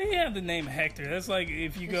Greece. Why do you have the name Hector? That's like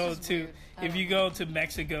if you go to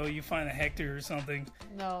Mexico, you find a Hector or something.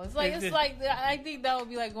 No, it's like I think that would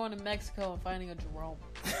be like going to Mexico and finding a Jerome.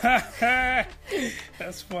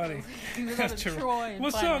 That's funny. That's Troy.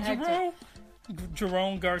 What's up, Jerome?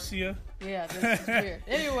 Jerome Garcia. Yeah, this is weird.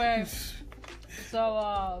 Anyway,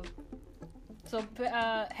 so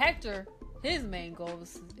Hector, his main goal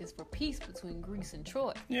is for peace between Greece and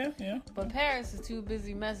Troy. Yeah. But Paris is too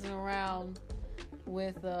busy messing around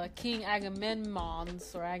with King Agamemnon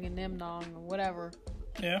or whatever.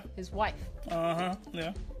 Yeah. His wife.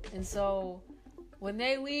 Yeah. And so when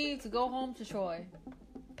they leave to go home to Troy,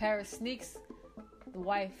 Paris sneaks the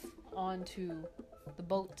wife onto the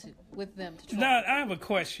boat with them to Troy. Now, I have a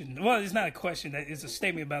question. Well, it's not a question. It's a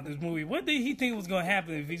statement about this movie. What did he think was going to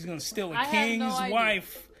happen if he's going to steal a king's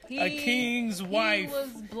wife? A king's wife. He was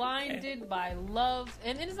blinded by love.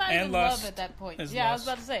 And it's not even love at that point. It's lust. I was lust.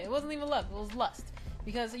 about to say. It wasn't even love. It was lust.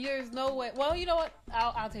 Because there's no way. Well, you know what?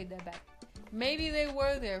 I'll take that back. Maybe they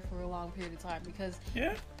were there for a long period of time because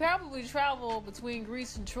probably travel between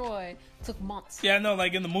Greece and Troy took months. Yeah, I know.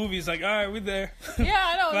 Like in the movies, like, all right, we're there. Yeah,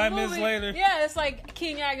 I know. 5 minutes later. Yeah, it's like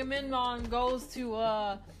King Agamemnon goes to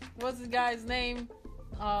what's the guy's name?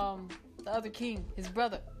 The other king, his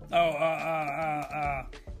brother. Oh,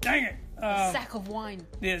 dang it. Sack of wine.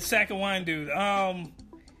 Yeah, sack of wine, dude.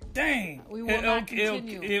 Dang. We will not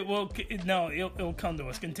continue. It'll come to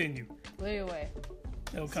us. Continue. But anyway,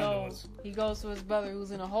 He'll come to So us. he goes to his brother,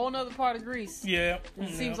 who's in a whole other part of Greece. Yeah. It yeah.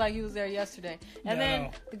 seems like he was there yesterday. And Yeah, I then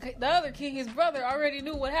know. the other king, his brother, already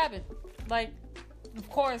knew what happened. Like, of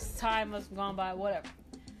course, time must have gone by, whatever.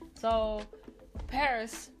 So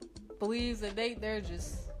Paris believes that they're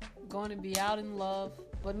just going to be out in love.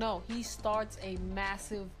 But no, he starts a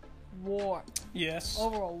massive war Yes.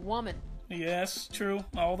 over a woman. Yes, true.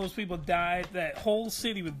 All those people died. That whole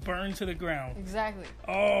city was burned to the ground. Exactly.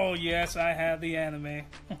 Oh, yes, I have the anime.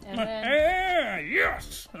 And then, Yeah,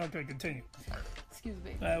 yes! Okay, continue. excuse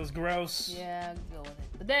me. That was gross. Yeah, deal with it.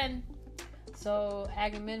 But then, so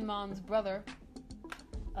Agamemnon's brother,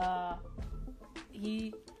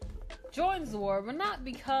 he joins the war, but not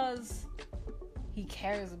because he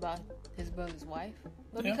cares about his brother's wife,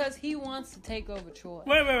 but Yeah. because he wants to take over Troy.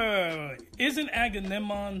 Wait. Isn't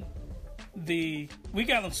Agamemnon we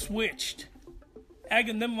got him switched.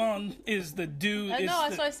 Agamemnon is the dude. No, is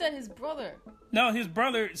that's the- why I said his brother. No, his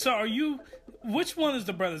brother. So are you? Which one is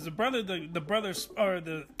the brother? Is the brother the brother or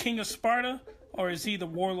the king of Sparta, or is he the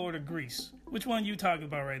warlord of Greece? Which one are you talking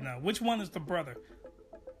about right now? Which one is the brother?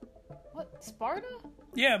 What, Sparta?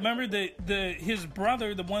 Yeah, remember his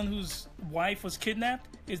brother, the one whose wife was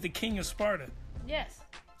kidnapped, is the king of Sparta. Yes.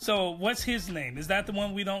 So what's his name? Is that the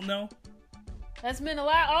one we don't know? That's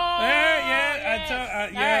Menelaus. Oh, Yeah,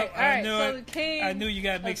 yes. I knew so it. the king I knew you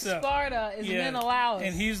got mixed of up. Sparta is Menelaus.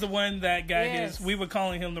 And he's the one that got Yes. his. We were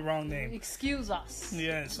calling him the wrong name. Excuse us.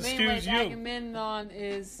 Yes, Anyway, excuse you. Agamemnon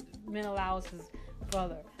is Menelaus'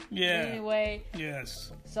 brother. Yeah. Anyway,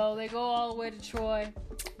 Yes. so they go all the way to Troy,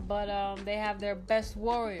 but they have their best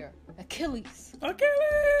warrior, Achilles.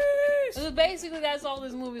 Achilles. So basically, that's all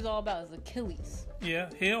this movie is all about, is Achilles. Yeah,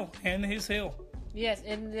 hill and his hill. Yes,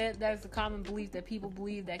 and that's the common belief that people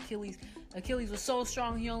believe that Achilles was so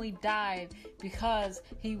strong he only died because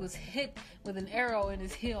he was hit with an arrow in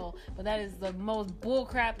his heel. But that is the most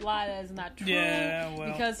bullcrap lie. That is not true. Yeah,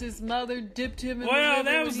 well. Because his mother dipped him in the Well, river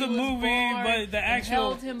that when was he the movie, born but the and actual-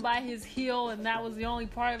 held him by his heel, and that was the only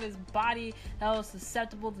part of his body that was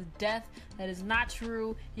susceptible to death. That is not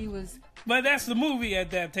true. He was. But that's the movie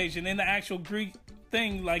adaptation. In the actual Greek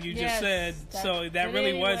thing, like you just Yes, said, so that but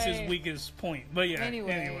really was his anyway- weakest point. But yeah,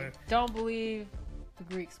 Anyway, don't believe the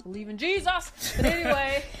Greeks. Believe in Jesus. But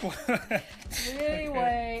anyway.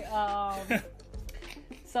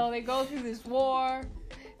 So they go through this war.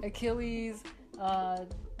 Achilles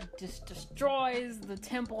just destroys the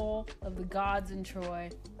temple of the gods in Troy,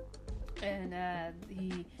 and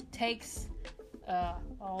he takes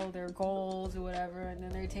all their goals or whatever, and then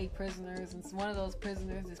they take prisoners, and one of those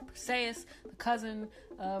prisoners is Perseus, the cousin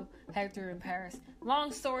of Hector and Paris.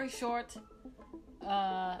 Long story short,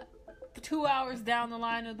 2 hours down the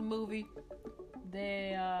line of the movie,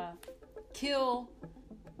 they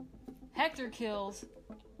Hector kills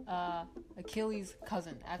Achilles'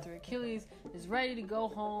 cousin after Achilles is ready to go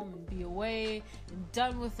home and be away and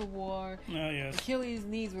done with the war. Oh, yes. Achilles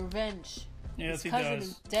needs revenge. Yes, his he cousin does.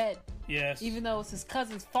 is dead, Yes. even though it's his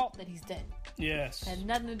cousin's fault that he's dead. Yes. Had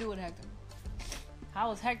nothing to do with Hector. How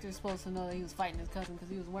was Hector supposed to know that he was fighting his cousin because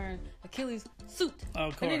he was wearing Achilles' suit?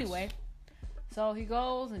 Of course. But anyway, so he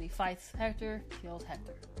goes and he fights Hector, kills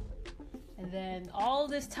Hector. And then all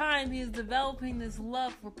this time he's developing this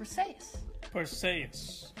love for Perseus.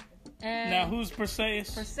 Perseus. And Now, who's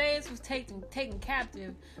Perseus? Perseus was taken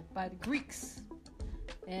captive by the Greeks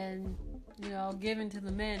and, given to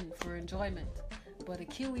the men for enjoyment. But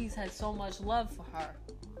Achilles had so much love for her.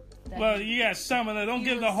 that Well, he you got some of that. Don't he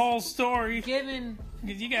give the was whole story. given.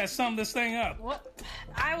 You got to sum this thing up. What?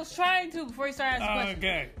 I was trying to before he started asking questions.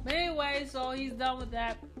 Okay. But anyway, so he's done with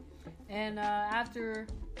that. And after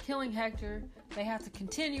killing Hector, they have to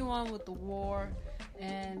continue on with the war.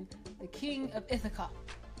 And the king of Ithaca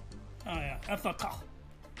Oh, yeah. Ithaca.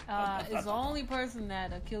 is the only person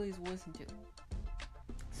that Achilles will listen to.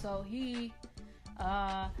 So he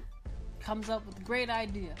comes up with a great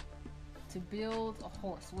idea to build a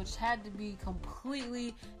horse, which had to be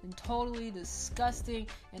completely and totally disgusting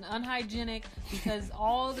and unhygienic because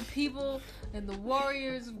all the people and the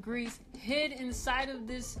warriors of Greece hid inside of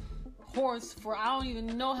this horse for I don't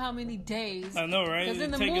even know how many days. I know, right? Because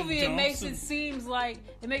in the Taking movie, it dumps makes and- it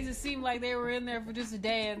seem like they were in there for just a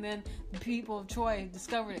day, and then the people of Troy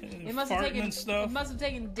discovered it. It must have farting taken and stuff. It must have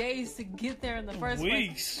taken days to get there in the first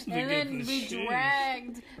Weeks place, to and get then this be shit.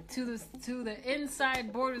 dragged to the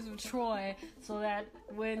inside borders of Troy, so that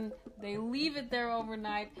when they leave it there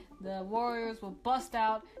overnight, the warriors will bust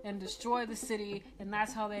out and destroy the city, and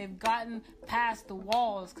that's how they've gotten past the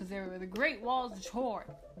walls, because they were the Great Walls of Troy.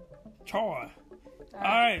 Troy. All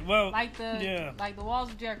right, well, like the yeah. walls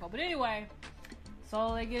of Jericho. But anyway,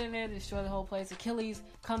 So they get in there, destroy the whole place. Achilles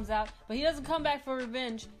comes out, but he doesn't come back for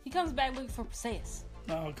revenge. He comes back looking for Perseus.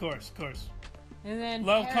 Oh, of course. And then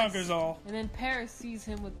Love conquers all. And then Paris sees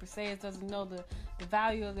him with Perseus, doesn't know the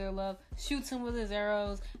value of their love, shoots him with his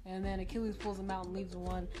arrows, and then Achilles pulls him out and leaves the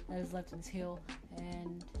one that is left in his heel.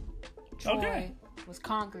 And Troy was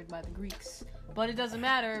conquered by the Greeks. But it doesn't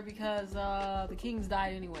matter because the kings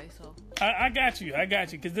died anyway, so. I got you,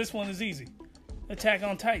 because this one is easy. Attack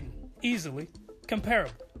on Titan. Easily.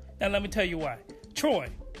 Comparable. Now let me tell you why. Troy,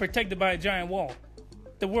 protected by a giant wall.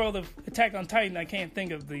 The world of Attack on Titan, I can't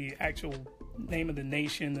think of the actual name of the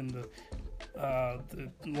nation and the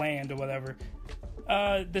land or whatever.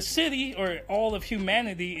 The city, or all of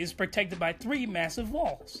humanity, is protected by 3 massive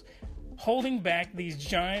walls, holding back these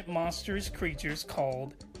giant monstrous creatures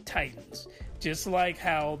called Titans. Just like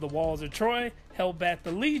how the walls of Troy held back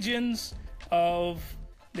the legions of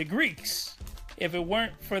the Greeks. If it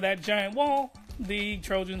weren't for that giant wall, the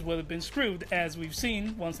Trojans would have been screwed, as we've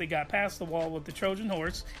seen once they got past the wall with the Trojan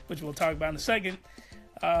horse, which we'll talk about in a second.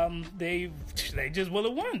 They just would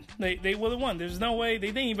have won. They would have won. There's no way. They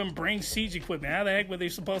didn't even bring siege equipment. How the heck were they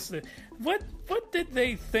supposed to? What did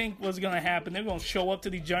they think was going to happen? They're going to show up to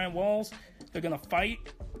these giant walls. They're going to fight,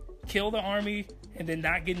 kill the army, and then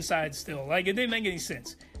not get inside still. Like, it didn't make any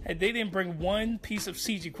sense. And they didn't bring one piece of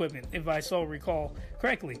siege equipment, if I so recall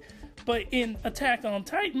correctly. But in Attack on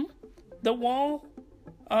Titan, the wall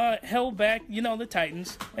held back, the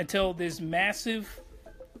Titans until this massive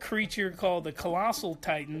creature called the Colossal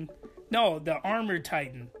Titan. No, the Armored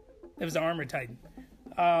Titan. It was the Armored Titan.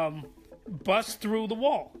 Busts through the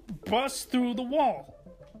wall.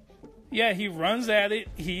 Yeah, he runs at it.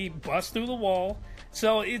 He busts through the wall.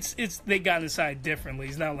 So it's they got inside differently.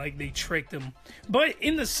 It's not like they tricked him. But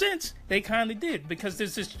in the sense, they kind of did. Because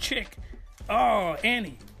there's this chick. Oh,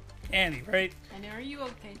 Annie, right? Annie, are you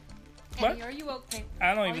okay? What? Annie, are you okay?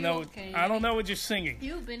 I don't even know. Okay, I don't know what you're singing.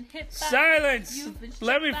 You've been hit by. Silence.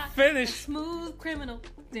 Let me finish. A smooth criminal.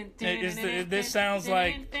 This sounds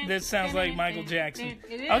like Michael Jackson.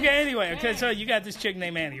 Okay. Anyway. Okay. So you got this chick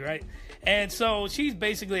named Annie, right? And so she's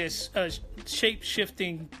basically a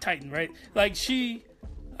shape-shifting Titan, right? Like she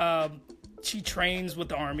trains with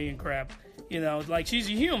the army and crap. Like she's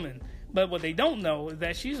a human. But what they don't know is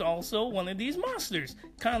that she's also one of these monsters,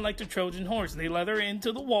 kind of like the Trojan horse. They let her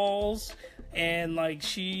into the walls, and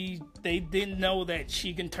they didn't know that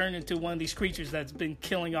she can turn into one of these creatures that's been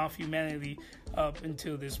killing off humanity up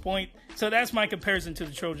until this point. So that's my comparison to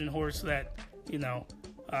the Trojan horse, that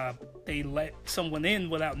they let someone in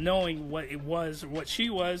without knowing what it was or what she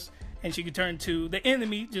was, and she could turn to the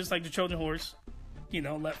enemy, just like the Trojan horse,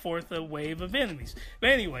 let forth a wave of enemies. But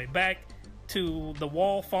anyway, back to the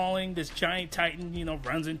wall falling. This giant Titan,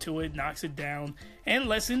 runs into it, knocks it down, and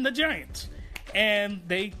lets in the giants. And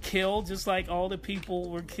they kill, just like all the people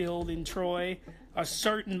were killed in Troy, a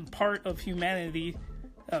certain part of humanity,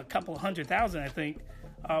 a couple 100,000, I think,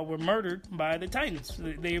 were murdered by the Titans.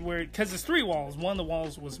 They were, because there's 3 walls. One of the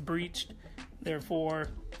walls was breached. Therefore,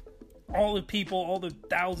 all the people, all the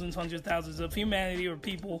thousands, hundreds, thousands of humanity or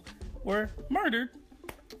people were murdered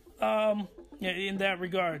in that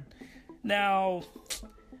regard. Now,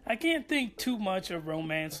 I can't think too much of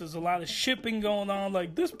romance. There's a lot of shipping going on,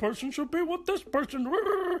 like this person should be with this person.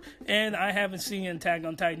 And I haven't seen Attack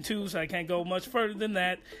on Titan 2, so I can't go much further than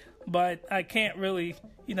that. But I can't really,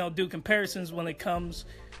 do comparisons when it comes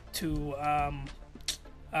to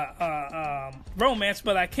romance.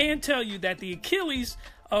 But I can tell you that the Achilles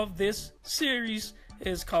of this series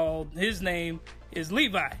his name is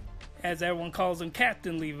Levi, as everyone calls him,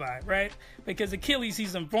 Captain Levi, right? Because Achilles,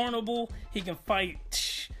 he's invulnerable. He can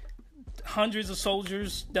fight hundreds of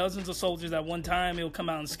soldiers, dozens of soldiers at one time. He'll come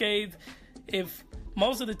out unscathed. If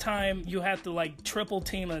most of the time you have to triple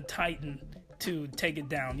team a Titan to take it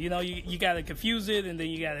down, you got to confuse it, and then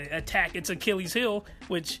you got to attack its Achilles heel,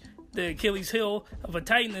 which the Achilles heel of a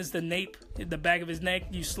Titan is the nape in the back of his neck.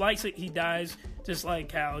 You slice it, he dies, just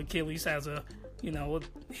like how Achilles has a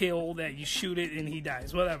hill that you shoot it and he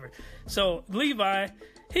dies, whatever. So Levi,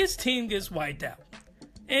 his team gets wiped out,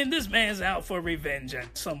 and this man's out for revenge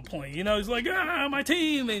at some point. He's like, my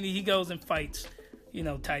team, and he goes and fights,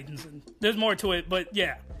 Titans. And there's more to it, but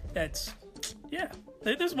there's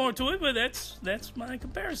more to it, but that's my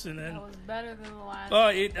comparison. And that was better than the last.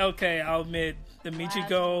 Okay, I'll admit the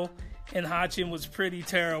Michiko and Hachin was pretty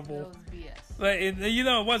terrible. It was BS. But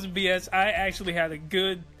it wasn't BS. I actually had a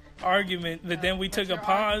good argument, but then we took a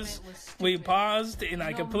pause. We paused, and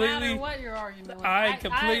I completely. No matter what your argument was, I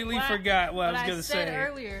completely forgot what I was going to say. What I said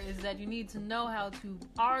earlier is that you need to know how to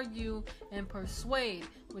argue and persuade.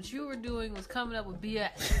 What you were doing was coming up with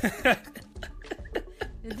BS.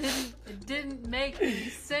 It didn't make any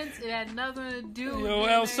sense. It had nothing to do with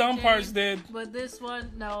Well, some parts did. But this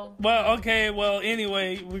one, no. Well, okay. Well,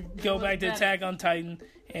 anyway, we go back to Attack on Titan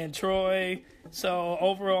and Troy. So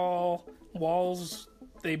overall, walls.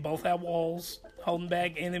 They both have walls holding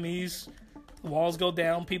back enemies. The walls go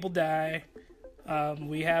down, people die.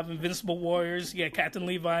 We have invincible warriors. You got Captain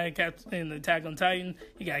Levi in Attack on Titan.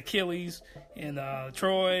 You got Achilles in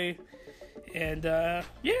Troy. And yeah.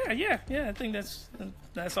 I think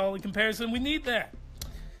that's all the comparison we need there.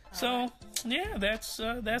 So yeah, that's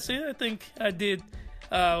it. I think I did.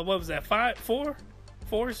 What was that? 4?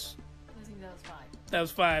 4? I think that was 5. That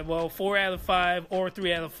was 5. Well, 4 out of 5 or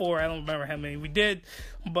 3 out of 4. I don't remember how many we did,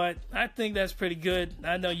 but I think that's pretty good.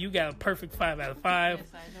 I know you got a perfect 5 out of 5. Yes,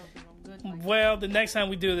 I know. I'm good. Well, the next time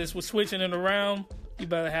we do this, we're switching it around. You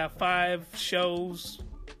better have 5 shows.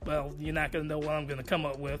 Well, you're not going to know what I'm going to come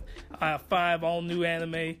up with. I have 5 all new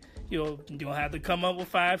anime. You'll have to come up with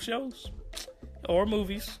 5 shows or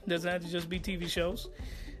movies. Doesn't have to just be TV shows.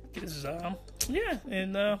 We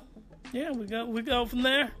go from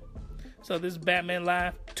there. So this is Batman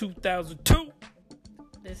Live 2002.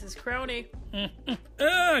 This is Crony.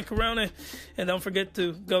 Corona. And don't forget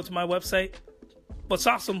to go to my website,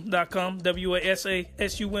 whatsawesome.com,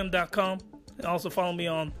 WASASUM.com. And also follow me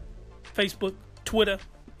on Facebook, Twitter,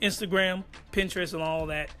 Instagram, Pinterest, and all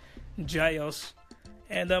that jayos.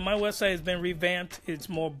 And my website has been revamped. It's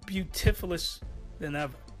more beautifulous than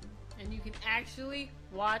ever. And you can actually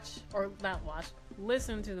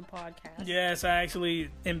listen to the podcast. Yes, I actually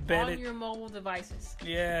embedded on your mobile devices.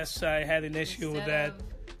 Yes, I had an issue with that.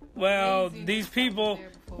 Instead Well, laziness these people,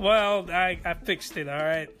 I fixed it, all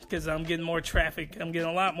right, because I'm getting more traffic. I'm getting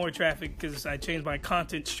a lot more traffic because I changed my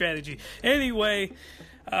content strategy. Anyway,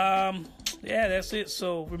 that's it.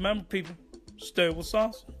 So remember, people, stay with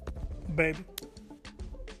sauce, baby.